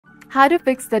How to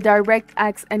fix the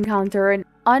DirectX encounter an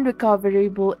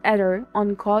unrecoverable error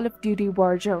on Call of Duty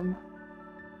Warzone.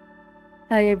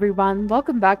 Hi everyone,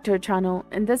 welcome back to our channel.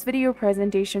 In this video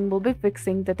presentation, we'll be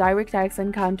fixing the DirectX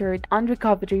encountered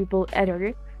unrecoverable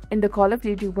error in the Call of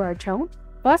Duty Warzone.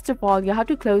 First of all, you have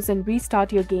to close and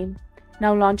restart your game.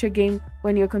 Now launch your game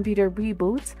when your computer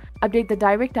reboots. Update the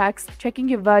DirectX, checking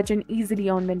your version easily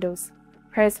on Windows.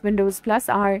 Press Windows plus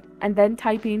R and then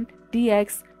type in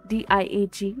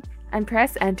DXDIAG and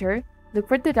press enter. Look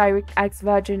for the DirectX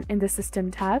version in the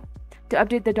System tab. To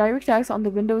update the DirectX on the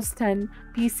Windows 10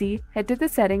 PC, head to the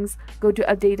settings, go to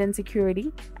Update and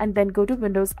Security, and then go to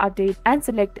Windows Update and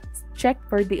select Check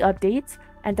for the updates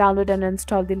and download and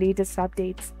install the latest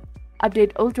updates.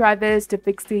 Update old drivers to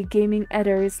fix the gaming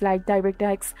errors like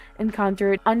DirectX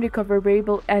encountered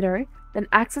unrecoverable error, then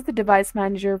access the device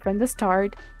manager from the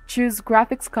start, choose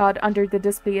graphics card under the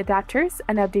display adapters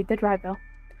and update the driver.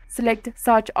 Select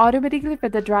Search automatically for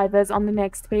the drivers on the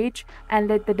next page and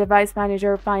let the device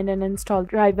manager find and install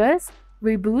drivers.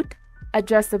 Reboot.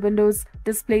 Adjust the Windows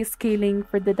display scaling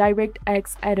for the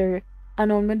DirectX error.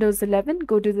 And on Windows 11,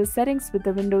 go to the settings with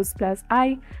the Windows plus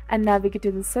I and navigate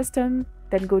to the System.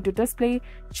 Then go to Display,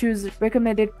 choose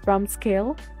Recommended from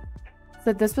Scale.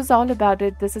 So this was all about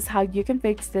it. This is how you can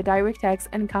fix the DirectX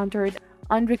encountered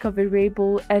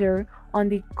unrecoverable error on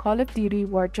the Call of Duty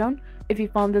Warzone. If you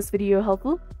found this video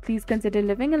helpful, please consider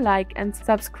leaving a like and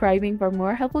subscribing for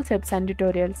more helpful tips and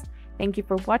tutorials. Thank you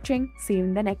for watching. See you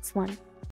in the next one.